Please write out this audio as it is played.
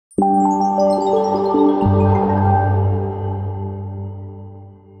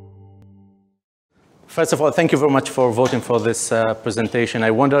First of all, thank you very much for voting for this presentation.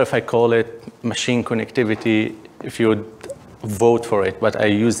 I wonder if I call it machine connectivity, if you would vote for it, but I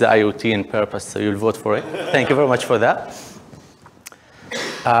use the IoT in purpose, so you'll vote for it. Thank you very much for that.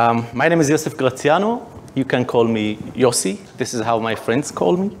 My name is Yosef Graziano. You can call me Yossi. This is how my friends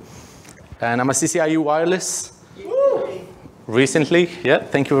call me. And I'm a CCIE wireless. Recently, yeah,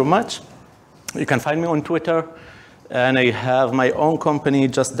 thank you very much. You can find me on Twitter. And I have my own company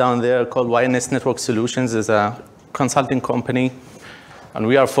just down there called YNS Network Solutions. It's a consulting company. And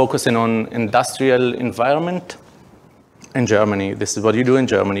we are focusing on industrial environment in Germany. This is what you do in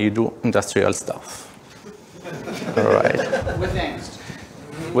Germany. You do industrial stuff. All right. With angst.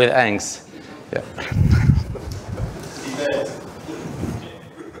 With angst, yeah.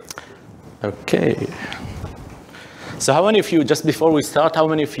 Okay. So how many of you, just before we start, how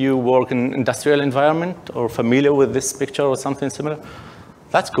many of you work in industrial environment or familiar with this picture or something similar?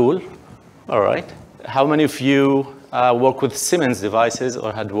 That's cool. All right. How many of you work with Siemens devices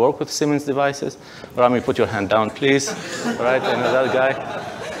or had worked with Siemens devices? Rami, put your hand down, please. All right, and that guy.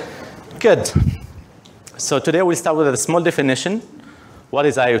 Good. So today we'll start with a small definition. What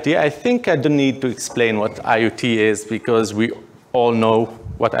is IoT? I think I don't need to explain what IoT is because we all know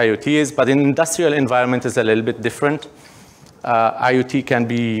what IoT is, but in industrial environment is a little bit different. IoT can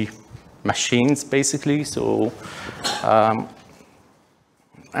be machines, basically. So, and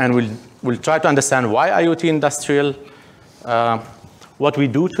we'll try to understand why IoT industrial, what we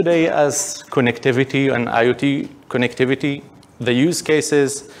do today as connectivity and IoT connectivity, the use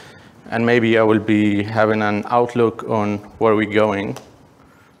cases, and maybe I will be having an outlook on where we're going.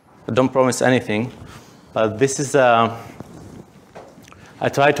 I don't promise anything, but this is I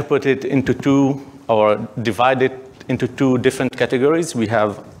try to put it into two, or divide it into two different categories. We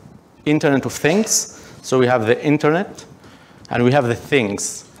have Internet of Things. So we have the Internet, and we have the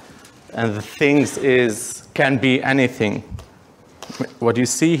things. And the things can be anything. What you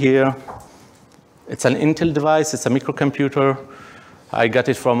see here, it's an Intel device. It's a microcomputer. I got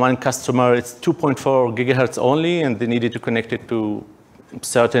it from one customer. It's 2.4 gigahertz only, and they needed to connect it to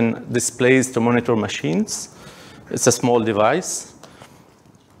certain displays to monitor machines. It's a small device.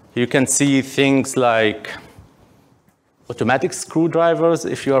 You can see things like automatic screwdrivers,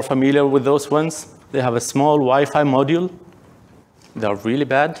 if you are familiar with those ones. They have a small Wi-Fi module. They're really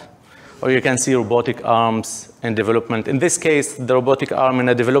bad. Or you can see robotic arms in development. In this case, the robotic arm in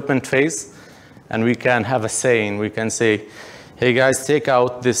a development phase, and we can have a saying. We can say, hey guys, take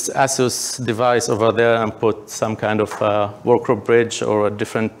out this Asus device over there and put some kind of workgroup bridge or a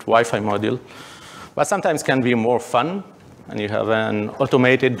different Wi-Fi module. But sometimes can be more fun. And you have an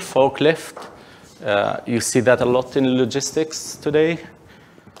automated forklift. You see that a lot in logistics today.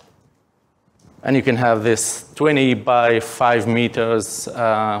 And you can have this 20 by 5 meters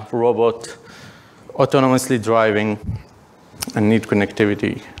robot autonomously driving and need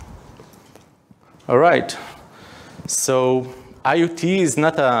connectivity. All right. So IoT is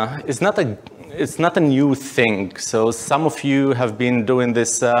not a new thing. So some of you have been doing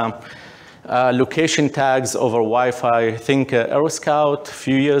this location tags over Wi-Fi. I think AeroScout, a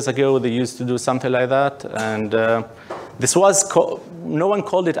few years ago, they used to do something like that. And this was, no one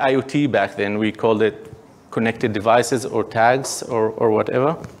called it IoT back then. We called it connected devices or tags or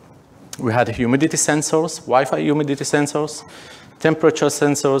whatever. We had humidity sensors, Wi-Fi humidity sensors, temperature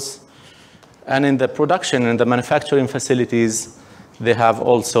sensors. And in the production, in the manufacturing facilities, they have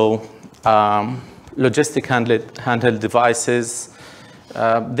also logistic handheld devices.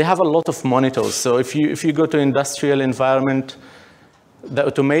 They have a lot of monitors. So if you go to industrial environment, the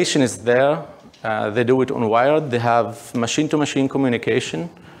automation is there. They do it on wire. They have machine-to-machine communication,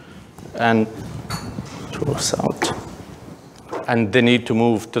 and throws out. And they need to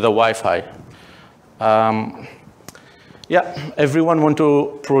move to the Wi-Fi. Yeah, everyone wants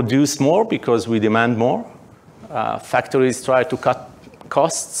to produce more because we demand more. Factories try to cut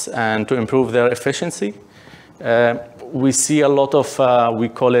costs and to improve their efficiency. We see a lot of, we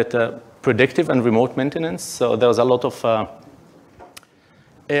call it predictive and remote maintenance. So there's a lot of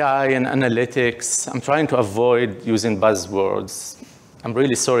AI and analytics. I'm trying to avoid using buzzwords. I'm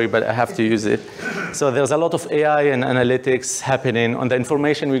really sorry, but I have to use it. So there's a lot of AI and analytics happening on the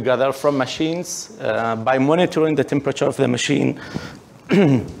information we gather from machines by monitoring the temperature of the machine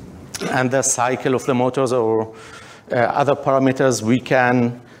and the cycle of the motors or other parameters. We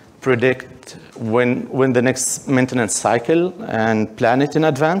can predict when the next maintenance cycle and plan it in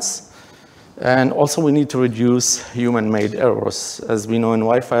advance. And also we need to reduce human-made errors. As we know in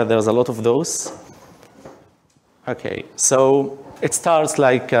Wi-Fi, there's a lot of those. Okay, so it starts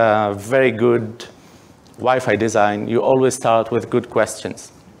like a very good Wi-Fi design. You always start with good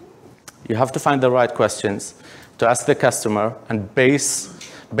questions. You have to find the right questions to ask the customer, and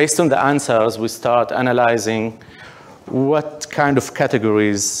based on the answers, we start analyzing what kind of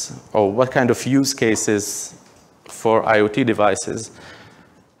categories or what kind of use cases for IoT devices.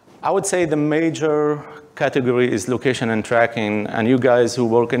 I would say the major category is location and tracking, and you guys who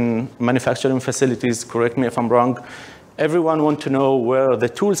work in manufacturing facilities, correct me if I'm wrong, everyone wants to know where the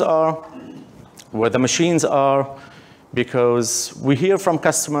tools are, where the machines are, because we hear from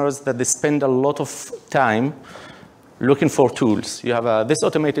customers that they spend a lot of time looking for tools. You have this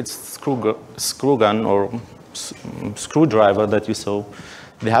automated screw gun or screwdriver that you saw.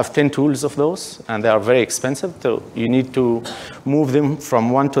 They have 10 tools of those, and they are very expensive. So you need to move them from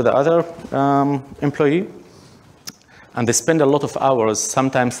one to the other employee. And they spend a lot of hours,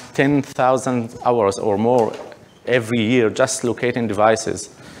 sometimes 10,000 hours or more every year just locating devices.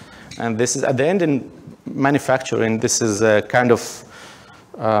 And this is, at the end in manufacturing, this is a kind of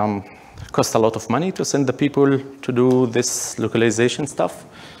cost a lot of money to send the people to do this localization stuff.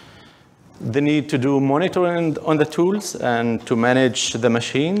 They need to do monitoring on the tools and to manage the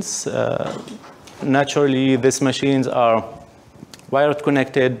machines. Naturally, these machines are wired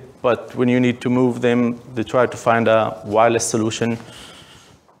connected, but when you need to move them, they try to find a wireless solution.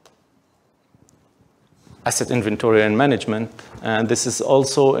 Asset inventory and management. And this is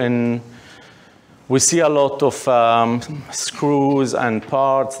also in, we see a lot of screws and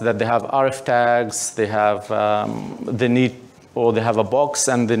parts that they have RF tags, they have, they have a box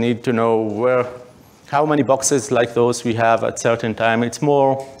and they need to know how many boxes like those we have at certain time. It's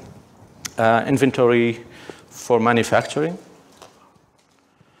more inventory for manufacturing.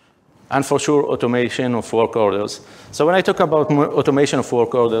 And for sure, automation of work orders. So when I talk about automation of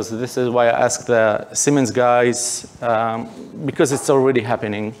work orders, this is why I asked the Siemens guys, because it's already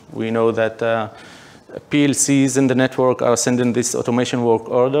happening. We know that PLCs in the network are sending these automation work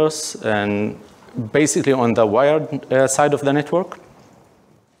orders, and basically on the wired side of the network.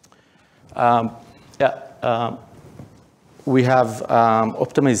 We have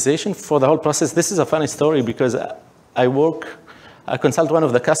optimization for the whole process. This is a funny story because I consult one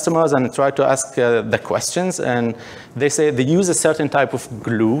of the customers and try to ask the questions, and they say they use a certain type of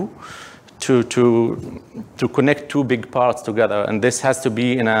glue to connect two big parts together, and this has to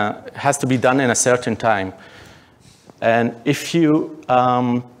be done in a certain time. And if you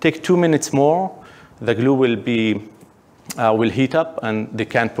take 2 minutes more, the glue will heat up, and they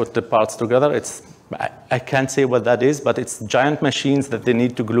can't put the parts together. I can't say what that is, but it's giant machines that they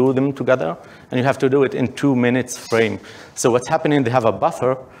need to glue them together, and you have to do it in 2 minutes frame. So what's happening, they have a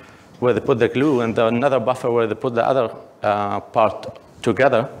buffer where they put the glue and another buffer where they put the other part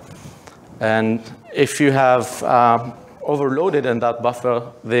together. And if you have overloaded in that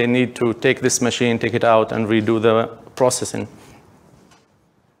buffer, they need to take this machine, take it out, and redo the processing.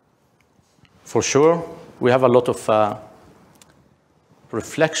 For sure, we have a lot of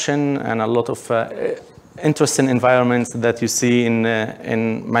reflection and a lot of interesting environments that you see in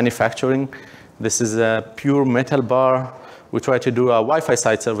manufacturing. This is a pure metal bar. We try to do a Wi-Fi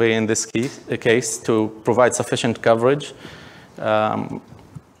site survey in this case to provide sufficient coverage.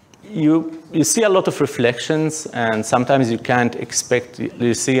 You see a lot of reflections, and sometimes you can't expect,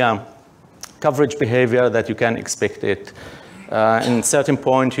 you see a coverage behavior that you can't expect it. In certain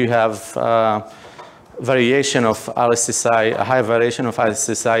point, you have variation of RSSI, a high variation of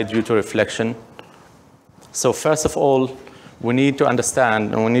RSSI due to reflection. So first of all, we need to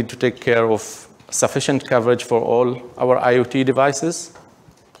understand and we need to take care of sufficient coverage for all our IoT devices.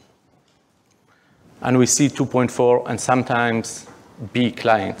 And we see 2.4 and sometimes B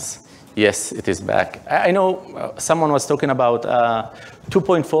clients. Yes, it is back. I know someone was talking about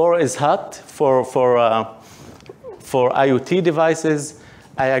 2.4 is hot for IoT devices.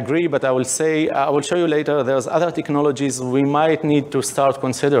 I agree, but I will show you later, there's other technologies we might need to start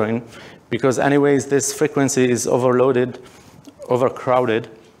considering, because anyways, this frequency is overloaded, overcrowded.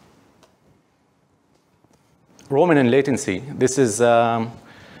 Roaming and latency. This is,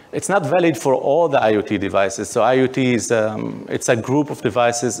 it's not valid for all the IoT devices. So IoT is, it's a group of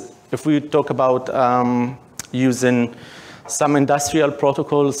devices. If we talk about using some industrial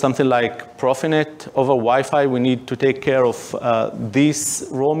protocols, something like Profinet over Wi-Fi, we need to take care of this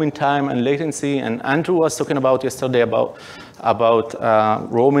roaming time and latency. And Andrew was talking about yesterday about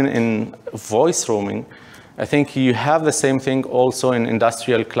roaming in voice roaming. I think you have the same thing also in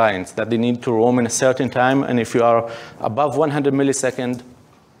industrial clients, that they need to roam in a certain time. And if you are above 100 milliseconds,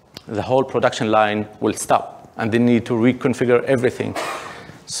 the whole production line will stop, and they need to reconfigure everything.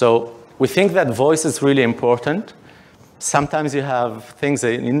 So we think that voice is really important. Sometimes you have things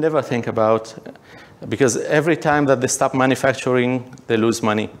that you never think about, because every time that they stop manufacturing, they lose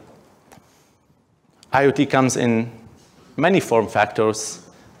money. IoT comes in many form factors.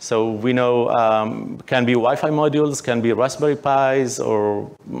 So we know can be Wi-Fi modules, can be Raspberry Pis,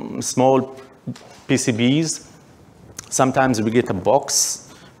 or small PCBs. Sometimes we get a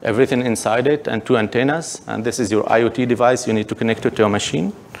box, everything inside it, and 2 antennas. And this is your IoT device. You need to connect it to a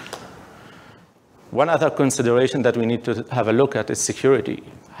machine. One other consideration that we need to have a look at is security.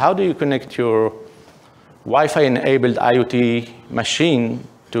 How do you connect your Wi-Fi-enabled IoT machine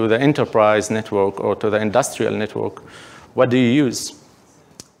to the enterprise network or to the industrial network? What do you use?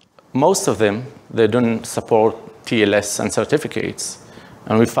 Most of them, they don't support TLS and certificates.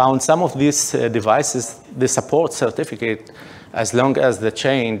 And we found some of these devices, they support certificate as long as the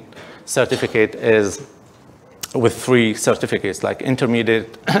chain certificate is with 3 certificates, like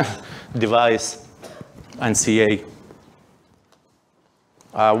intermediate, device, and CA.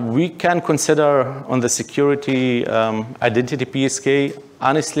 We can consider on the security identity PSK.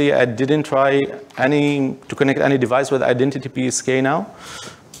 Honestly, I didn't try to connect any device with identity PSK now,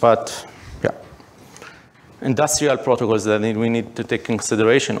 but yeah. Industrial protocols that we need to take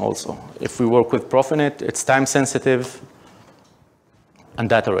consideration also. If we work with Profinet, it's time sensitive, and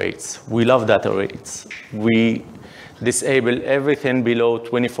data rates. We love data rates. We disable everything below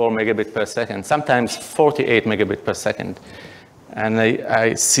 24 megabit per second, sometimes 48 megabit per second. And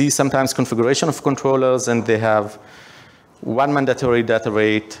I see sometimes configuration of controllers, and they have 1 mandatory data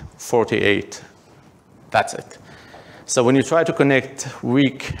rate, 48. That's it. So when you try to connect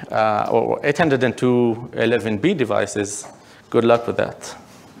weak or 802.11b devices, good luck with that.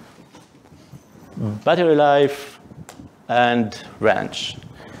 Battery life and range.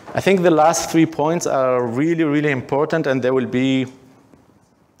 I think the last 3 points are really, really important, and they will be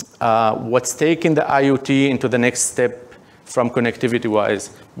what's taking the IoT into the next step from connectivity-wise.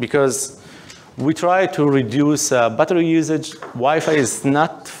 Because we try to reduce battery usage. Wi-Fi is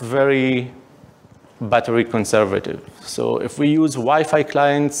not very battery conservative. So if we use Wi-Fi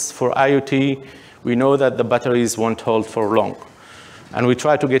clients for IoT, we know that the batteries won't hold for long. And we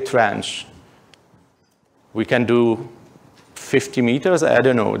try to get range. We can do 50 meters, I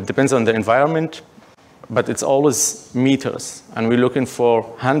don't know, it depends on the environment, but it's always meters. And we're looking for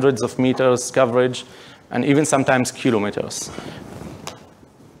hundreds of meters coverage, and even sometimes kilometers.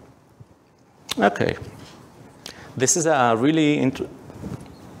 Okay. This is a really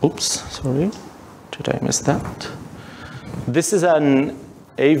oops, sorry, did I miss that? This is an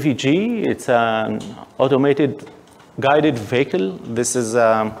AVG, it's an automated guided vehicle. This is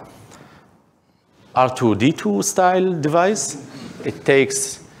R2D2 style device. It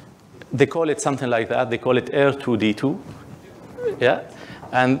takes, they call it something like that. They call it R2D2. Yeah.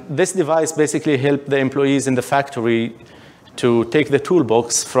 And this device basically helps the employees in the factory to take the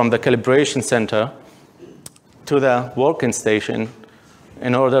toolbox from the calibration center to the working station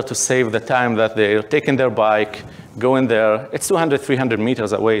in order to save the time that they're taking their bike, going there. It's 200, 300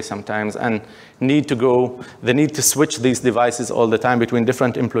 meters away sometimes, and they need to switch these devices all the time between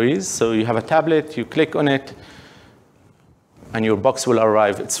different employees. So you have a tablet, you click on it, and your box will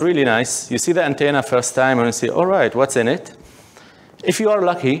arrive. It's really nice. You see the antenna first time, and you say, all right, what's in it? If you are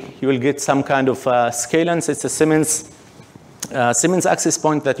lucky, you will get some kind of scalance. It's a Siemens access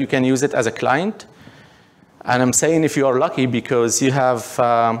point that you can use it as a client. And I'm saying if you are lucky because you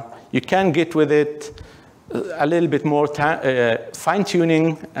can get with it a little bit more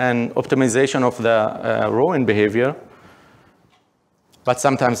fine-tuning and optimization of the rowing behavior. But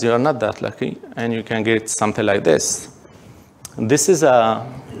sometimes you are not that lucky, and you can get something like this. And this is a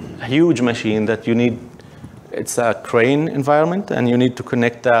huge machine that you need. It's a crane environment, and you need to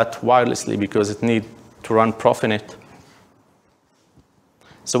connect that wirelessly because it needs to run Profinet.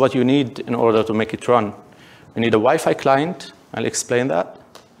 So what you need in order to make it run, you need a Wi-Fi client. I'll explain that.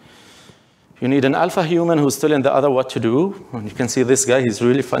 You need an alpha human who's telling the other what to do. And you can see this guy, he's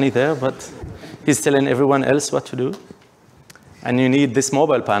really funny there, but he's telling everyone else what to do. And you need this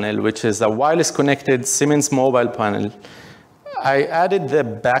mobile panel, which is a wireless connected Siemens mobile panel. I added the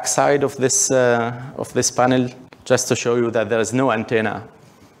backside of this panel just to show you that there is no antenna.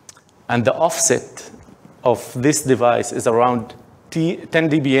 And the offset of this device is around 10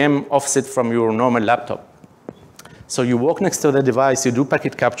 dBm offset from your normal laptop. So you walk next to the device, you do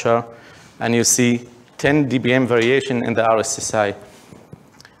packet capture, and you see 10 dBm variation in the RSSI.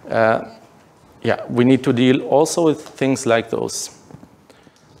 Yeah, we need to deal also with things like those.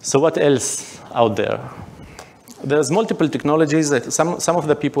 So what else out there? There's multiple technologies. Some of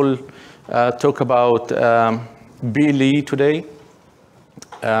the people talk about BLE today.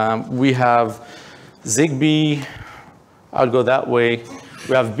 We have Zigbee. I'll go that way.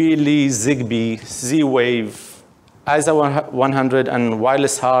 We have BLE, Zigbee, Z-Wave, ISA 100, and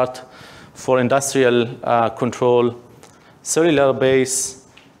Wireless HART. for industrial control, cellular base,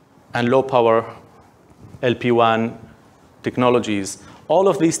 and low power LP1 technologies. All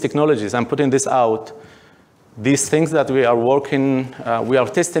of these technologies, I'm putting this out, these things that we are working, we are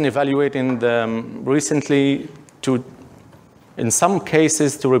testing, evaluating them recently to, in some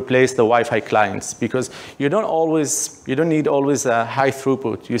cases, to replace the Wi-Fi clients, because you don't need always a high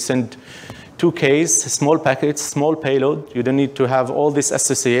throughput. You send 2Ks, small packets, small payload. You don't need to have all this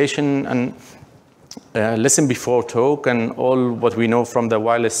association and listen before talk and all what we know from the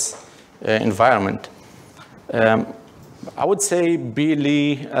wireless environment. I would say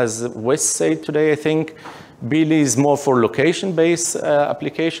BLE, as Wes said today, I think, BLE is more for location-based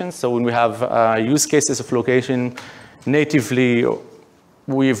applications. So when we have use cases of location, natively,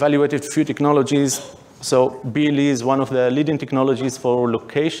 we evaluated a few technologies. So BLE is one of the leading technologies for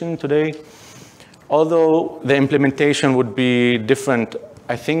location today. Although the implementation would be different,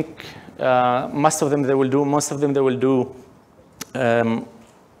 I think most of them they will do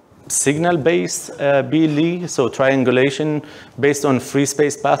signal-based BLE, so triangulation based on free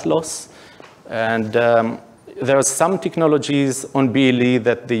space path loss. And there are some technologies on BLE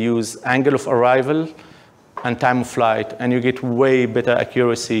that they use angle of arrival and time of flight, and you get way better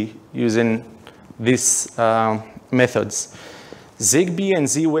accuracy using these methods. ZigBee and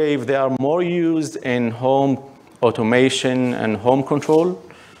Z-Wave, they are more used in home automation and home control.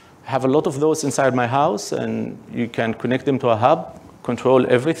 I have a lot of those inside my house, and you can connect them to a hub, control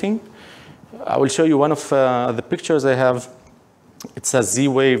everything. I will show you one of the pictures I have. It's a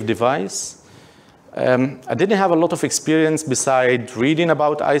Z-Wave device. I didn't have a lot of experience besides reading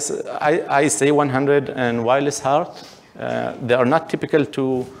about ISA100 and wireless HART. They are not typical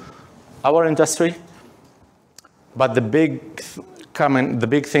to our industry, but the big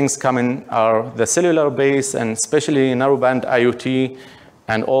things coming are the cellular base and especially narrowband IoT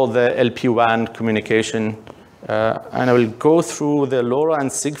and all the LP1 communication. And I will go through the LoRa and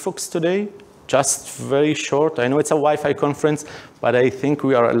Sigfox today, just very short. I know it's a Wi-Fi conference, but I think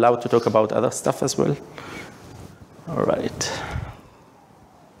we are allowed to talk about other stuff as well. All right.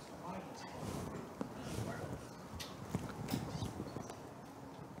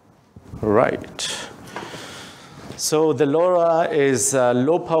 Right. So the LoRa is a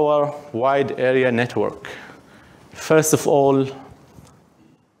low power wide area network. First of all,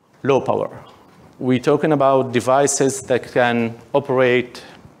 low power. We're talking about devices that can operate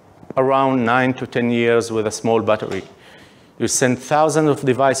around 9 to 10 years with a small battery. You send thousands of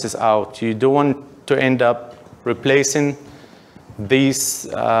devices out. You don't want to end up replacing these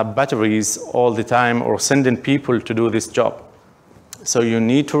batteries all the time or sending people to do this job. So you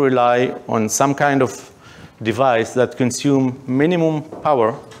need to rely on some kind of device that consumes minimum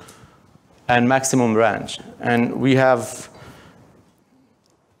power and maximum range. And we have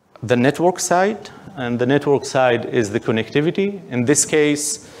the network side, and the network side is the connectivity. In this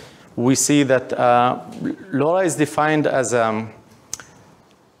case, we see that LoRa is defined as a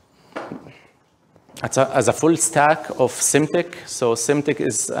full stack of Semtech. So Semtech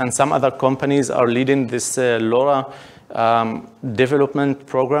is, and some other companies are leading this LoRa development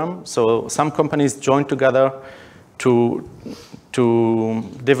program. So some companies joined together to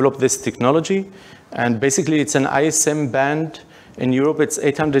develop this technology. And basically, it's an ISM band. In Europe, it's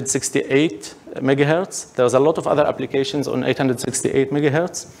 868 megahertz. There's a lot of other applications on 868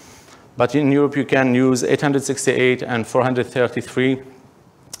 megahertz. But in Europe, you can use 868 and 433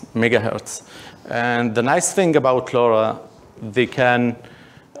 megahertz. And the nice thing about LoRa, they can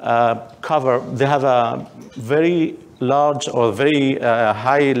cover, they have a very large or very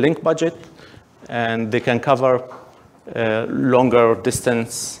high link budget, and they can cover longer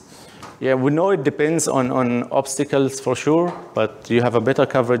distance. Yeah, we know it depends on obstacles for sure, but you have a better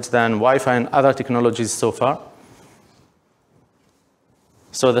coverage than Wi-Fi and other technologies so far.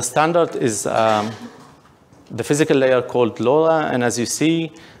 So the standard is the physical layer called LoRa, and as you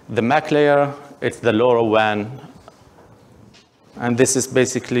see, the MAC layer, it's the LoRaWAN. And this is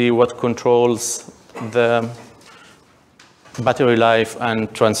basically what controls the battery life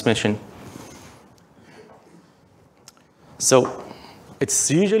and transmission. So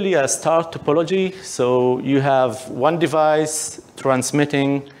it's usually a star topology. So you have one device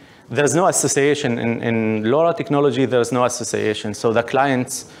transmitting. There's no association. In LoRa technology, there's no association. So the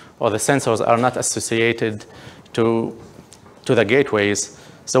clients or the sensors are not associated to the gateways.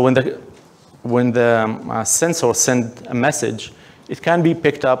 So when the sensor sends a message, it can be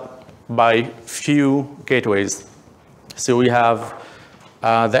picked up by few gateways. So we have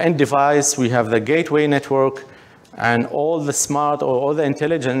the end device, we have the gateway network, and all the smart or all the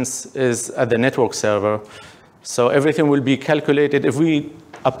intelligence is at the network server. So everything will be calculated. If we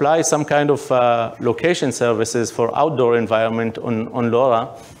apply some kind of location services for outdoor environment on LoRa,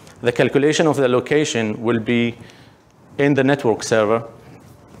 the calculation of the location will be in the network server.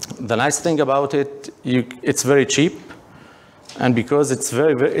 The nice thing about it, it's very cheap. And because it's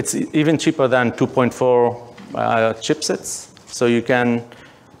it's even cheaper than 2.4 chipsets, so you can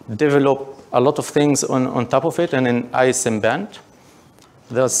develop a lot of things on top of it and in ISM band.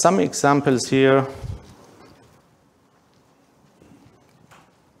 There are some examples here.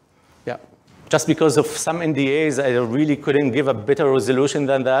 Yeah, just because of some NDAs, I really couldn't give a better resolution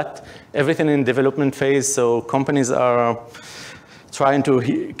than that. Everything in development phase, so companies are trying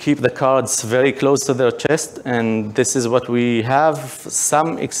to keep the cards very close to their chest, and this is what we have.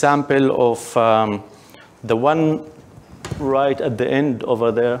 Some example of the one right at the end over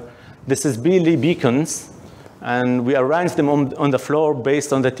there. This is BLE beacons, and we arrange them on the floor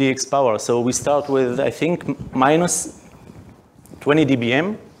based on the TX power. So we start with, I think, minus 20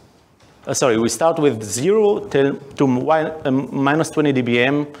 dBm. Sorry, we start with 0 to minus 20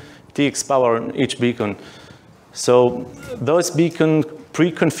 dBm TX power on each beacon. So those beacons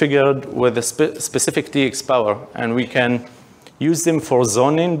pre-configured with a specific TX power, and we can use them for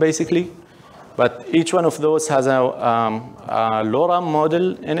zoning, basically. But each one of those has a LoRa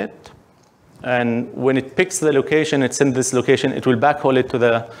model in it. And when it picks the location, it's in this location, it will backhaul it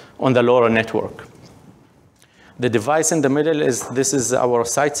to on the LoRa network. The device in the middle this is our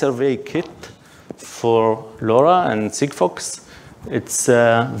site survey kit for LoRa and Sigfox. It's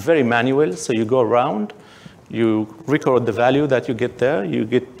very manual, so you go around, you record the value that you get there, you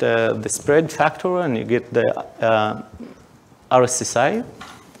get the spread factor, and you get the RSSI,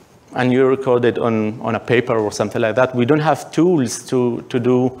 and you record it on a paper or something like that. We don't have tools to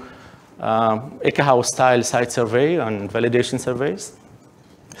do Ekahau style site survey and validation surveys.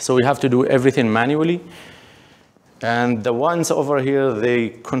 So we have to do everything manually. And the ones over here,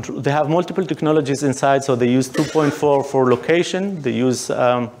 they have multiple technologies inside. So they use 2.4 for location. They use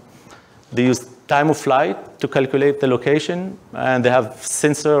time of flight to calculate the location. And they have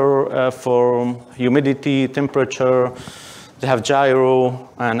sensor for humidity, temperature. They have gyro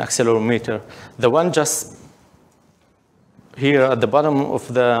and accelerometer. The one just here at the bottom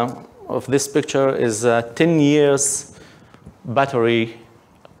of this picture is 10 years battery.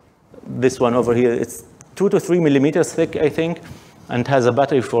 This one over here, it's 2 to 3 millimeters thick, I think, and has a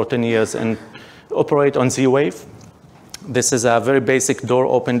battery for 10 years and operate on Z-Wave. This is a very basic door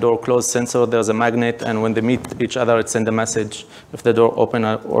open, door close sensor. There's a magnet, and when they meet each other, it sends a message if the door open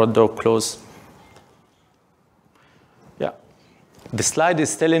or door close. Yeah, the slide is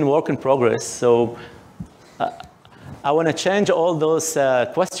still in work in progress, so I want to change all those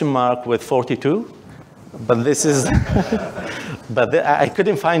question mark with 42, but this is, but I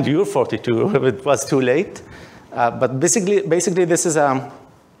couldn't find your 42. It was too late. But basically, this is a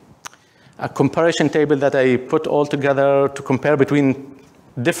comparison table that I put all together to compare between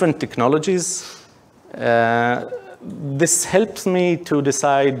different technologies. This helps me to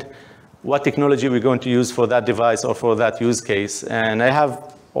decide what technology we're going to use for that device or for that use case. And I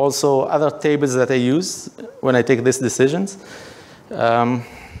have also other tables that I use when I take these decisions.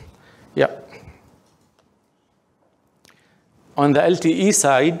 Yeah. On the LTE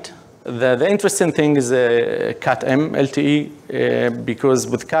side, the interesting thing is Cat-M LTE, because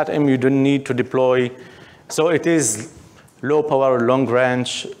with Cat-M you don't need to deploy. So it is low power, long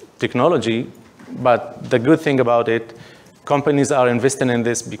range technology, but the good thing about it, companies are investing in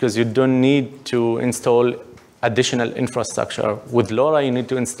this because you don't need to install additional infrastructure. With LoRa, you need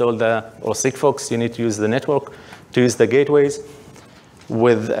to install or Sigfox, you need to use the network to use the gateways.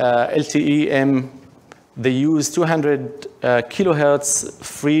 With LTE-M, they use 200 kilohertz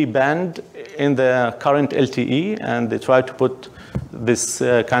free band in the current LTE, and they try to put this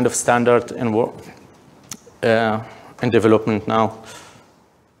kind of standard in development now.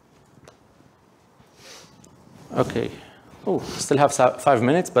 Okay. Oh, still have 5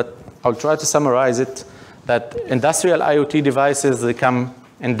 minutes, but I'll try to summarize it. That industrial IoT devices, they come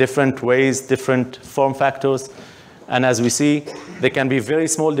in different ways, different form factors. And as we see, they can be very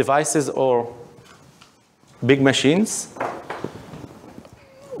small devices or big machines.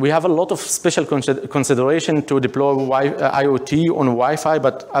 We have a lot of special consideration to deploy IoT on Wi-Fi,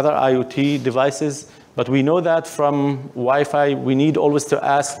 but other IoT devices. But we know that from Wi-Fi, we need always to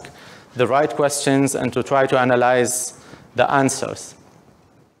ask the right questions and to try to analyze the answers.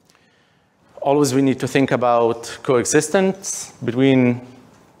 Always we need to think about coexistence between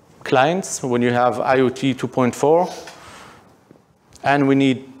clients when you have IoT 2.4. And we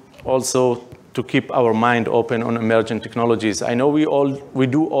need also to keep our mind open on emerging technologies. I know we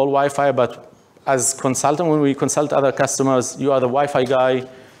do all Wi-Fi, but as consultant, when we consult other customers, you are the Wi-Fi guy.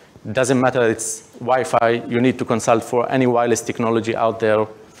 Doesn't matter it's Wi-Fi. You need to consult for any wireless technology out there.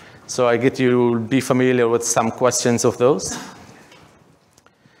 So I get you to be familiar with some questions of those.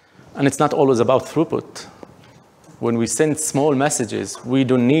 And it's not always about throughput. When we send small messages, we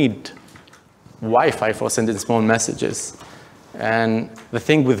don't need Wi-Fi for sending small messages. And the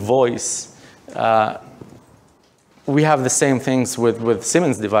thing with voice, we have the same things with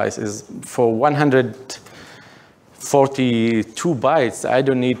Siemens devices. For 142 bytes, I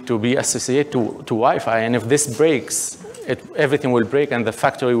don't need to be associated to Wi-Fi. And if this breaks, everything will break and the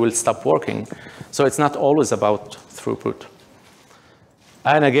factory will stop working. So it's not always about throughput.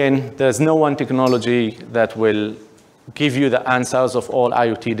 And again, there's no one technology that will give you the answers of all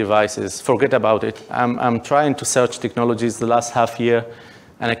IoT devices. Forget about it. I'm trying to search technologies the last half year,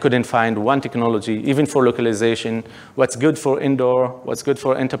 and I couldn't find one technology, even for localization. What's good for indoor, what's good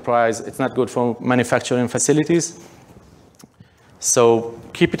for enterprise, it's not good for manufacturing facilities. So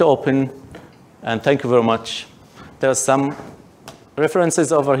keep it open, and thank you very much. There are some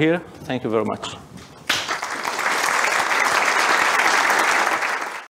references over here. Thank you very much.